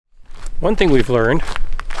One thing we've learned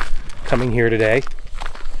coming here today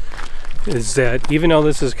is that even though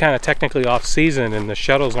this is kind of technically off season and the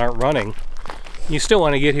shuttles aren't running, you still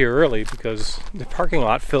want to get here early because the parking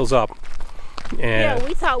lot fills up. And yeah,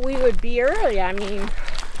 we thought we would be early. I mean,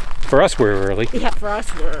 for us we're early. Yeah, for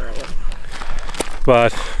us we're early.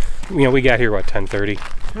 But you know, we got here what, 10:30?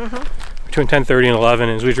 Between 10:30 and 11.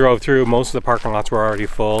 As we drove through, most of the parking lots were already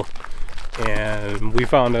full, and we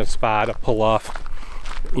found a spot, a pull-off,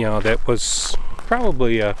 you know, that was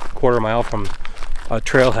probably a quarter-mile from a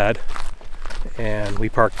trailhead, and we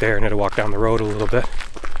parked there and had to walk down the road a little bit.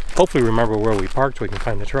 Hopefully remember where we parked so we can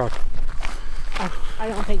find the truck. Oh, I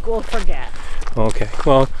don't think we'll forget. Okay,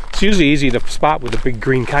 well, it's usually easy to spot with a big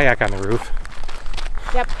green kayak on the roof.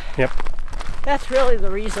 Yep. That's really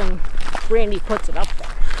the reason Randy puts it up there.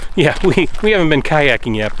 Yeah, we haven't been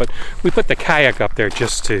kayaking yet, but we put the kayak up there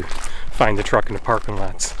just to find the truck in the parking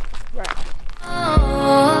lots. Right.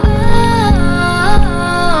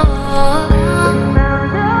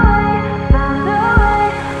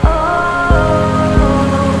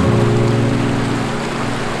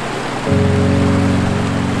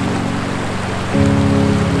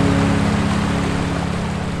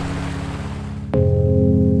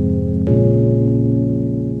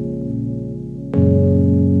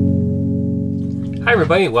 Hi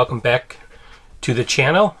everybody, welcome back to the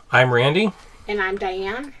channel. I'm Randy. And I'm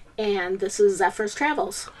Diane, and this is Zephyr's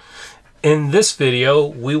Travels. In this video,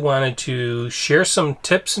 we wanted to share some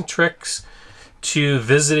tips and tricks to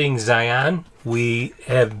visiting Zion. We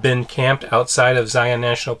have been camped outside of Zion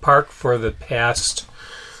National Park for the past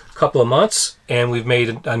couple of months, and we've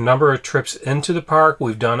made a number of trips into the park.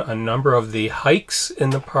 We've done a number of the hikes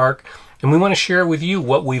in the park, and we want to share with you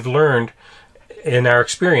what we've learned in our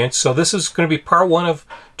experience. So this is going to be part one of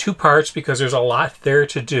two parts because there's a lot there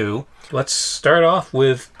to do. Let's start off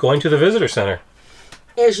with going to the visitor center.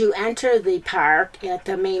 As you enter the park at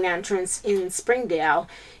the main entrance in Springdale,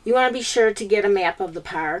 you want to be sure to get a map of the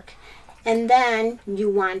park, and then you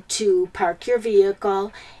want to park your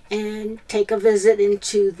vehicle and take a visit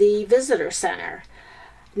into the visitor center.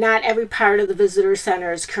 Not every part of the visitor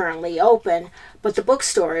center is currently open, but the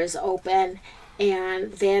bookstore is open,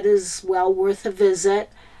 and that is well worth a visit.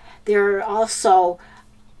 There are also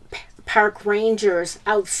park rangers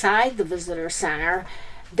outside the visitor center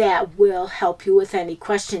that will help you with any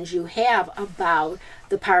questions you have about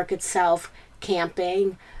the park itself,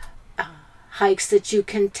 camping, hikes that you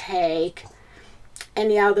can take,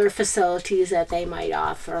 any other facilities that they might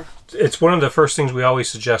offer. It's one of the first things we always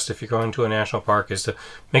suggest if you're going to a national park is to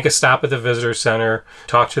make a stop at the visitor center,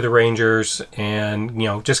 talk to the rangers, and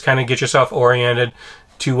just kind of get yourself oriented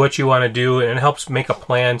to what you want to do, and it helps make a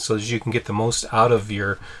plan so that you can get the most out of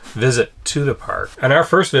your visit to the park. On our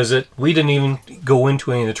first visit, we didn't even go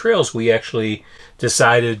into any of the trails. We actually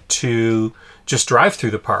decided to just drive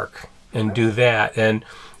through the park and do that. And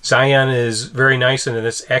Zion is very nice, and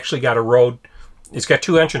it's actually got a road. It's got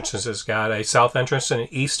two entrances. It's got a south entrance and an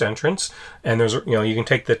east entrance, and there's you can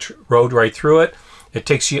take the road right through it. It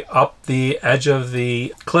takes you up the edge of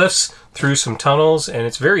the cliffs through some tunnels, and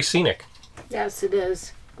it's very scenic. Yes, it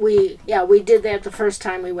is. We did that the first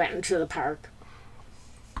time we went into the park.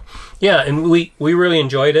 Yeah, and we really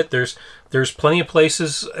enjoyed it. There's plenty of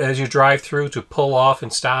places as you drive through to pull off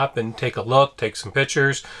and stop and take a look, take some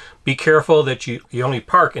pictures. Be careful that you only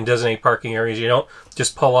park in designated parking areas. You don't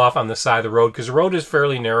just pull off on the side of the road because the road is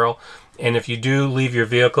fairly narrow, and if you do leave your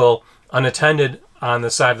vehicle unattended on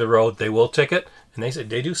the side of the road, they will ticket. And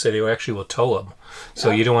they do say they actually will tow them.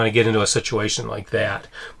 So you don't want to get into a situation like that.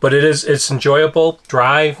 But it's enjoyable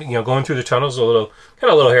drive. Going through the tunnels is kind of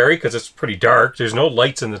a little hairy because it's pretty dark. There's no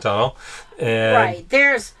lights in the tunnel. And right.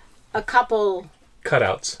 There's a couple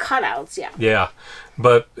cutouts. Yeah. Yeah.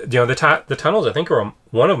 But the tunnels, I think,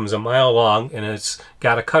 one of them is a mile long, and it's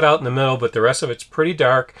got a cutout in the middle, but the rest of it's pretty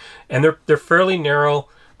dark, and they're fairly narrow.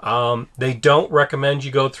 They don't recommend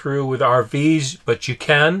you go through with RVs, but you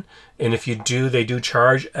can. And if you do, they do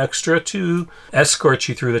charge extra to escort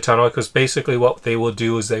you through the tunnel, because basically what they will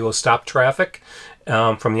do is they will stop traffic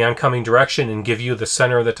from the oncoming direction and give you the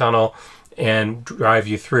center of the tunnel and drive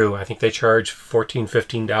you through. I think they charge $14,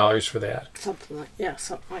 $15 for that. Something like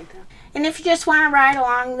that. And if you just want to ride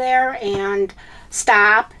along there and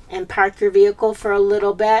stop and park your vehicle for a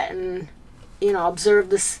little bit and observe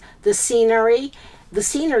the scenery. The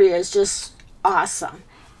scenery is just awesome,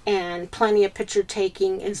 and plenty of picture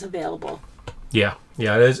taking is available. Yeah,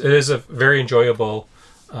 it is a very enjoyable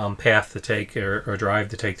path to take or drive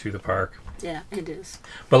to take through the park. Yeah, it is.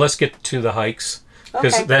 But let's get to the hikes,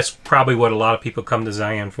 because that's probably what a lot of people come to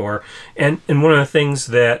Zion for. And one of the things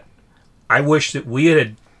that I wish that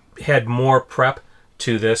we had more prep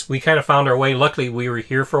to this. We kind of found our way. Luckily, we were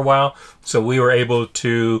here for a while, so we were able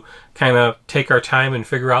to kind of take our time and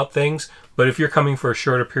figure out things. But if you're coming for a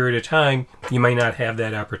shorter period of time, you might not have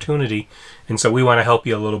that opportunity. And so we want to help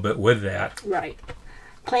you a little bit with that. Right.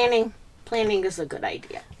 Planning is a good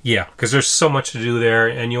idea. Yeah, because there's so much to do there,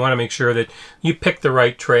 and you want to make sure that you pick the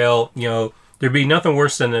right trail. You know, there'd be nothing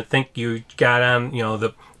worse than to think you got on, you know,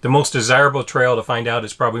 the most desirable trail to find out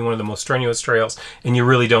it's probably one of the most strenuous trails, and you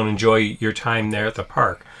really don't enjoy your time there at the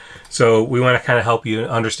park. So we want to kind of help you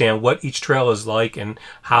understand what each trail is like and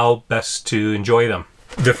how best to enjoy them.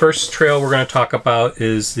 The first trail we're going to talk about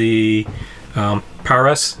is the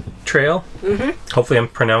Paras Trail. Hopefully I'm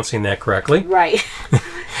pronouncing that correctly. Right.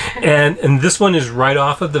 and this one is right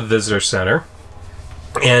off of the visitor center.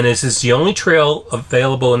 And this is the only trail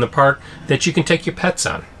available in the park that you can take your pets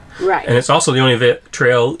on. Right. And it's also the only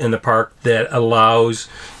trail in the park that allows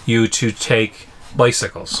you to take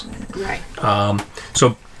bicycles. Right.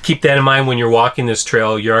 So keep that in mind when you're walking this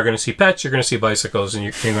trail. You are going to see pets, you're going to see bicycles, and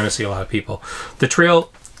you're going to see a lot of people. The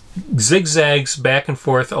trail zigzags back and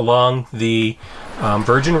forth along the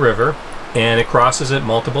Virgin River, and it crosses it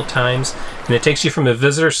multiple times, and it takes you from the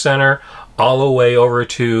visitor center all the way over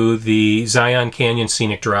to the Zion Canyon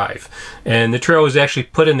Scenic Drive. And the trail was actually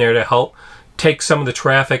put in there to help take some of the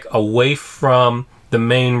traffic away from the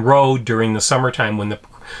main road during the summertime when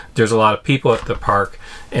there's a lot of people at the park,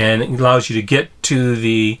 and it allows you to get to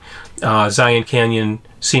the Zion Canyon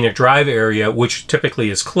Scenic Drive area, which typically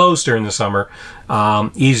is closed during the summer,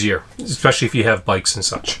 easier, especially if you have bikes and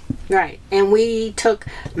such. Right. And we took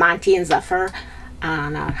Monty and Zephyr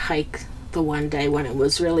on a hike the one day when it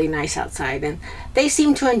was really nice outside, and they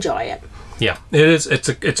seemed to enjoy it. Yeah, it is. It's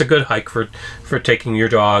a good hike for taking your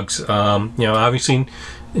dogs. You know, obviously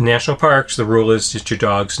in national parks, the rule is that your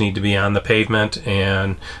dogs need to be on the pavement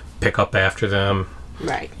and pick up after them.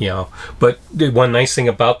 Right. You know, but the one nice thing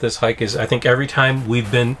about this hike is I think every time we've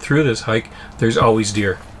been through this hike, there's always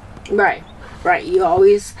deer. Right. Right. You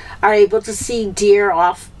always are able to see deer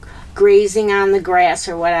off grazing on the grass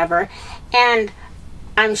or whatever. And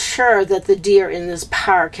I'm sure that the deer in this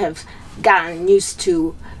park have gotten used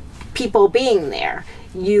to people being there.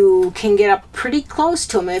 You can get up pretty close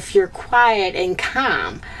to them if you're quiet and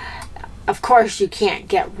calm. Of course, you can't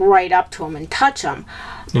get right up to them and touch them.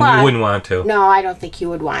 And you wouldn't want to. No, I don't think you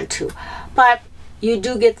would want to. But you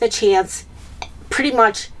do get the chance pretty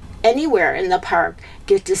much anywhere in the park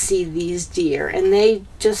get to see these deer. And they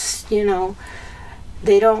just, you know,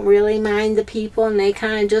 they don't really mind the people, and they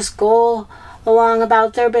kind of just go along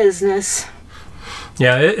about their business.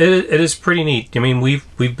 Yeah, it is pretty neat. I mean, we've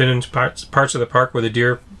been in parts of the park where the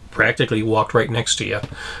deer practically walked right next to you,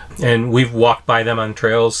 and we've walked by them on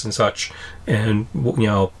trails and such, and you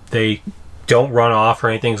know, they don't run off or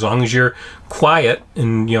anything as long as you're quiet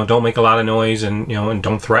and, you know, don't make a lot of noise, and, you know, and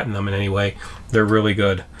don't threaten them in any way. They're really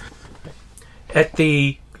good. At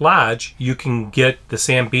the lodge, you can get the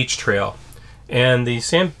Sand Beach Trail, and the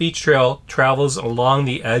Sand Beach Trail travels along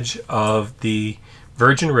the edge of the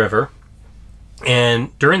Virgin River.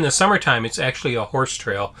 And during the summertime, it's actually a horse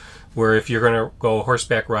trail, where if you're going to go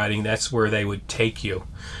horseback riding, that's where they would take you.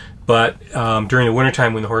 But during the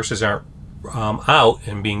wintertime, when the horses aren't out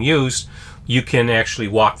and being used, you can actually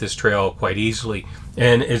walk this trail quite easily.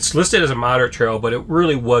 And it's listed as a moderate trail, but it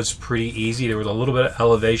really was pretty easy. There was a little bit of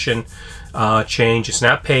elevation change. It's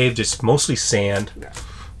not paved, it's mostly sand.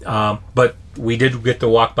 But we did get to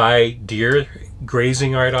walk by deer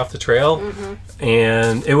grazing right off the trail,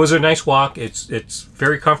 and it was a nice walk. It's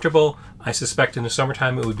very comfortable. I suspect in the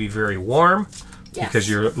summertime it would be very warm, because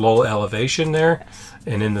you're low elevation there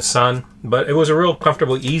and in the sun. But it was a real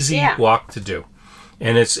comfortable, easy walk to do.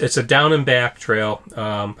 And it's a down and back trail.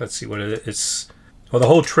 Let's see what it is. Well, the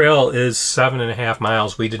whole trail is 7.5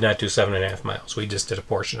 miles. We did not do 7.5 miles. We just did a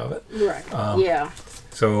portion of it. Right. Yeah.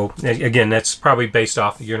 So again, that's probably based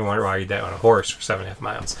off you're going to want to ride that on a horse for 7.5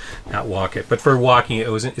 miles, not walk it. But for walking,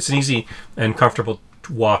 it's an easy and comfortable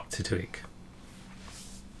walk to take.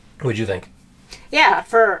 What'd you think? Yeah,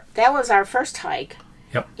 that was our first hike.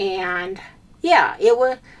 Yep. And yeah, it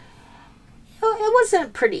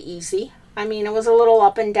wasn't pretty easy. I mean, it was a little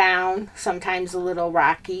up and down, sometimes a little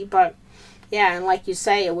rocky, but yeah, and like you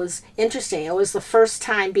say, it was interesting. It was the first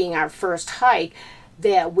time, being our first hike,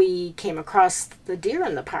 that we came across the deer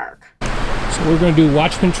in the park. So we're going to do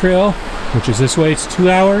Watchman Trail, which is this way. It's 2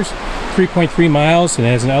 hours, 3.3 miles, and it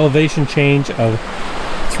has an elevation change of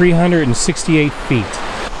 368 feet.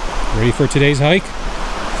 Ready for today's hike?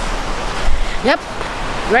 Yep,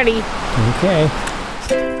 ready. Okay.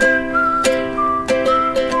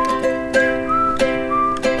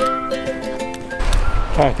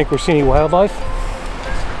 I think we're seeing wildlife.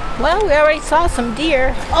 Well, we already saw some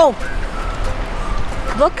deer. Oh,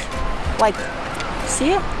 look, like,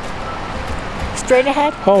 see it? Straight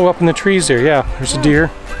ahead. Oh, up in the trees there, yeah. There's a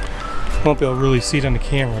deer. Won't be able to really see it on the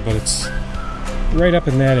camera, but it's right up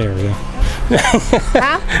in that area.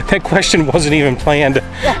 Huh? That question wasn't even planned.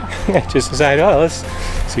 Yeah. I just decided, oh, let's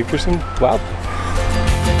see for some wild.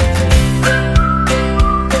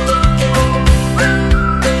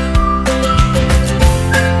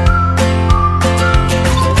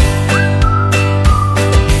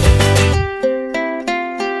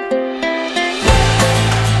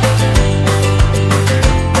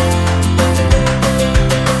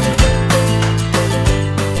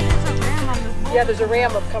 Yeah, there's a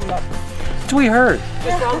ram up coming up. That's what we heard.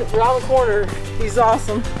 Just around the corner. He's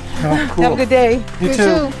awesome. Oh, cool. Have a good day. You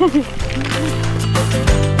too.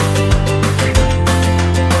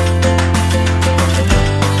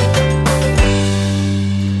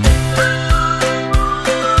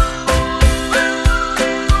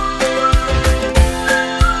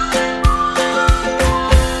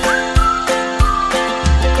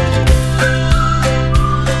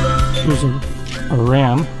 There's a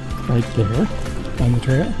ram right there on the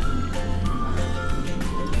trail.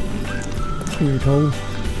 We were told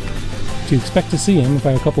to expect to see him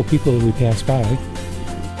by a couple people that we passed by.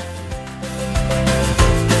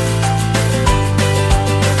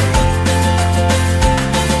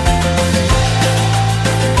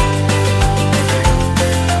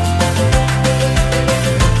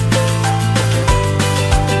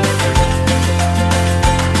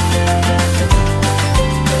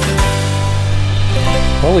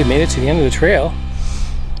 Well, we made it to the end of the trail.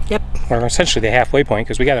 Yep. Or essentially the halfway point,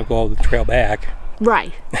 because we got to go the trail back.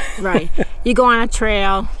 Right, right. You go on a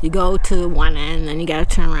trail, you go to one end, then you got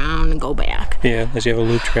to turn around and go back. Yeah, unless you have a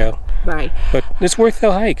loop trail. Right. But it's worth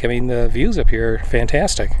the hike. I mean, the views up here are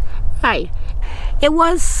fantastic. Right. It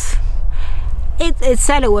was, it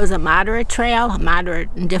said it was a moderate trail, moderate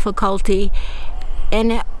in difficulty,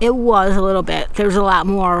 and it was a little bit. There's a lot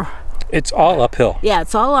more. It's all uphill. Yeah,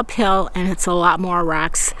 it's all uphill, and it's a lot more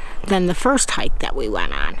rocks than the first hike that we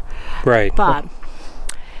went on. Right. But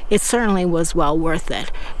it certainly was well worth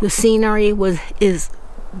it. The scenery is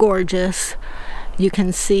gorgeous. You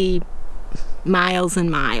can see miles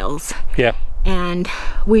and miles. Yeah. And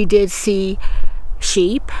we did see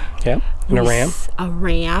sheep. Yeah. And a ram. A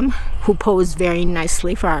ram who posed very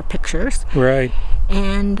nicely for our pictures. Right.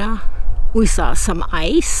 And we saw some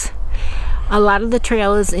ice. A lot of the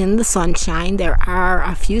trail is in the sunshine. There are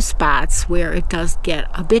a few spots where it does get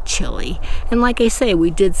a bit chilly. And like I say,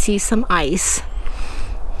 we did see some ice.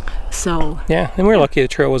 So yeah, and we're lucky the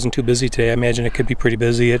trail wasn't too busy today. I imagine it could be pretty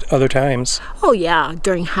busy at other times. Oh yeah,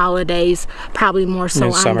 during holidays, probably more so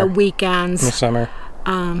on summer. the weekends. In the summer.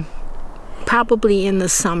 Probably in the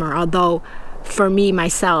summer, although for me,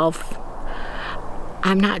 myself,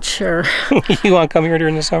 I'm not sure. You want to come here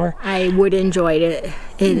during the summer? I would enjoy it.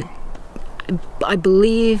 I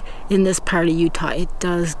believe in this part of Utah, it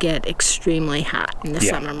does get extremely hot in the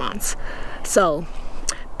summer months. So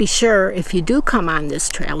be sure, if you do come on this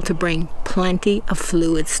trail, to bring plenty of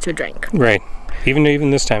fluids to drink. Right. Even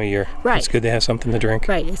this time of year. Right. It's good to have something to drink.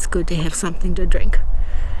 Right. It's good to have something to drink.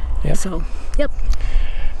 Yep. So, yep.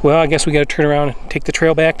 Well, I guess we got to turn around and take the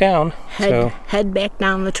trail back down. Head back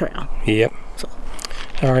down the trail. Yep. So.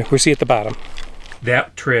 All right. We'll see you at the bottom.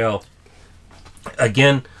 That trail,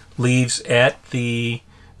 again, leaves at the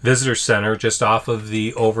visitor center just off of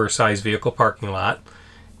the oversized vehicle parking lot,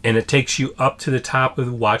 and it takes you up to the top of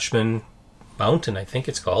the Watchman Mountain, I think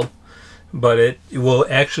it's called, but it will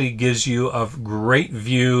actually gives you a great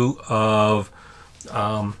view of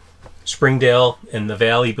Springdale and the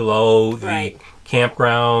valley below, the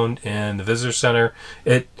campground and the visitor center.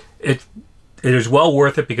 It is well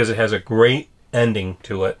worth it because it has a great ending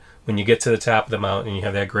to it. When you get to the top of the mountain and you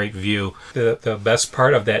have that great view. The best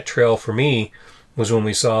part of that trail for me was when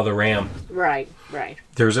we saw the ram. Right, right.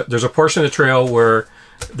 There's a portion of the trail where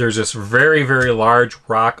there's this very, very large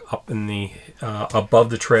rock up in the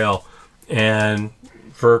above the trail, and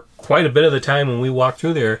for quite a bit of the time when we walked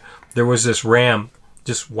through there was this ram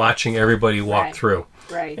just watching everybody walk through.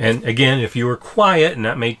 Right. And again, if you were quiet and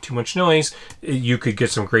not make too much noise, you could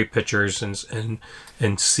get some great pictures and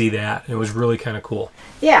see that. It was really kind of cool.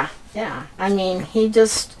 Yeah, yeah. I mean, he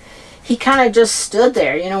kind of just stood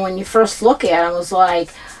there. You know, when you first look at him, it was like,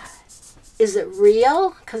 is it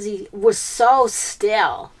real? Because he was so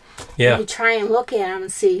still. Yeah. And you try and look at him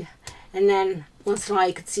and see, and then once in a while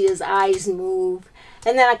you could see his eyes move.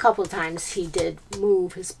 And then a couple of times he did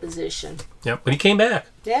move his position. Yep, but he came back.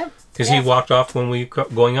 Yeah. Because he walked off when we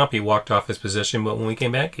going up. He walked off his position, but when we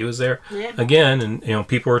came back, he was there again. And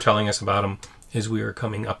people were telling us about him as we were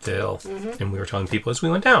coming up the hill, and we were telling people as we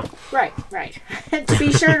went down. Right. To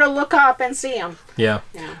be sure to look up and see them. Yeah.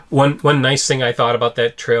 One nice thing I thought about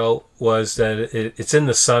that trail was that it's in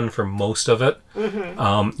the sun for most of it.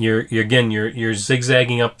 You're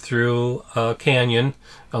zigzagging up through a canyon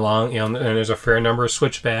along, and there's a fair number of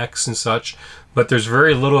switchbacks and such, but there's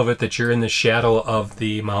very little of it that you're in the shadow of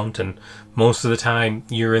the mountain. Most of the time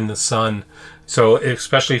you're in the sun. So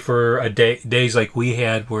especially for days like we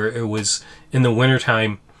had where it was in the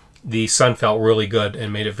wintertime, the sun felt really good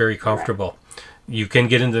and made it very comfortable. Right. You can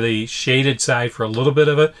get into the shaded side for a little bit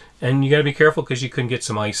of it, and you got to be careful because you can get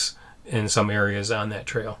some ice in some areas on that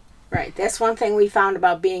trail. Right. That's one thing we found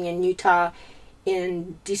about being in Utah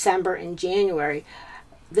in December and January.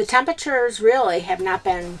 The temperatures really have not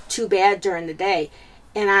been too bad during the day.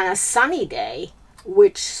 And on a sunny day,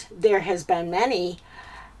 which there has been many,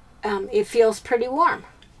 it feels pretty warm.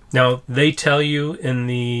 Now, they tell you in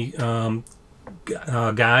the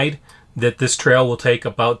guide that this trail will take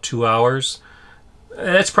about 2 hours.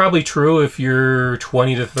 That's probably true if you're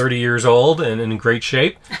 20 to 30 years old and in great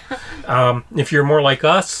shape. If you're more like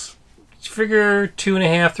us, figure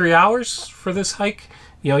 2.5, 3 hours for this hike.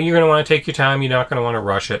 You're going to want to take your time. You're not going to want to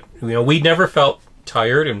rush it. We never felt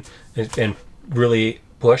tired and really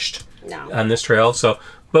pushed on this trail.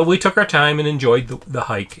 But we took our time and enjoyed the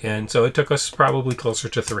hike, and so it took us probably closer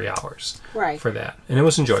to 3 hours for that, and it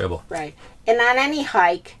was enjoyable. Right. And on any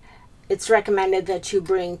hike, it's recommended that you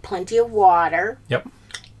bring plenty of water. Yep.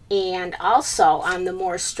 And also on the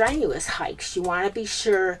more strenuous hikes, you want to be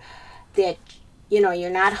sure that you're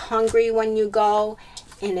not hungry when you go,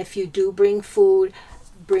 and if you do bring food,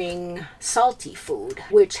 bring salty food,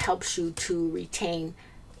 which helps you to retain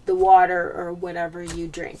the water or whatever you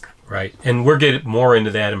drink. Right. And we'll get more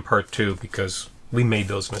into that in part 2 because we made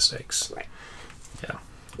those mistakes. Right. Yeah.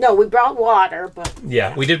 No, we brought water, but...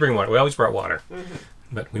 Yeah, we did bring water. We always brought water.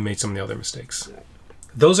 But we made some of the other mistakes. Right.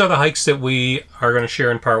 Those are the hikes that we are going to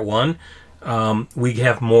share in part 1. We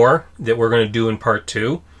have more that we're going to do in part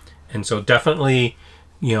 2. And so definitely,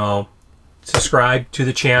 subscribe to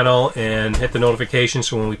the channel and hit the notifications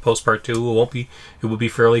so when we post part 2, it will be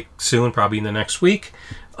fairly soon, probably in the next week.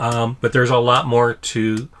 But there's a lot more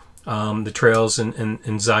to the trails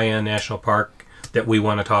in Zion National Park that we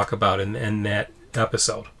want to talk about in that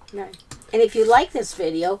episode. Right. And if you like this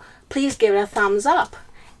video, please give it a thumbs up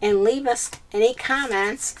and leave us any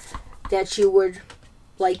comments that you would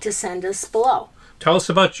like to send us below. Tell us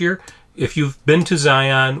about if you've been to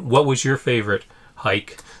Zion, what was your favorite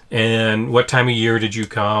hike? And what time of year did you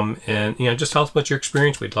come? And, just tell us about your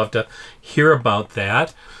experience. We'd love to hear about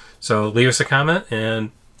that. So leave us a comment,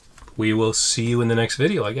 and we will see you in the next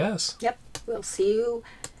video, I guess. Yep. We'll see you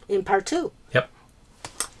in part 2. Yep.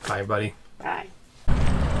 Bye, everybody. Bye.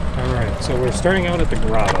 All right. So we're starting out at the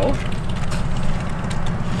grotto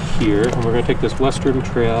here, and we're going to take this western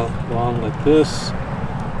trail along like this.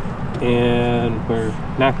 And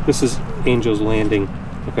this is Angel's Landing,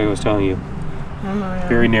 like I was telling you.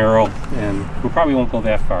 Very narrow, and we probably won't go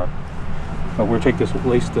that far. But we'll take this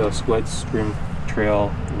Airstream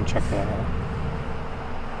trail and check that out.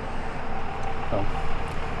 So,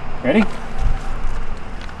 ready?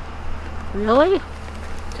 Really?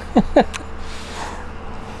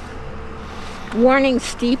 Warning,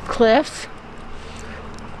 steep cliffs.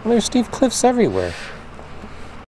 Well, there's steep cliffs everywhere.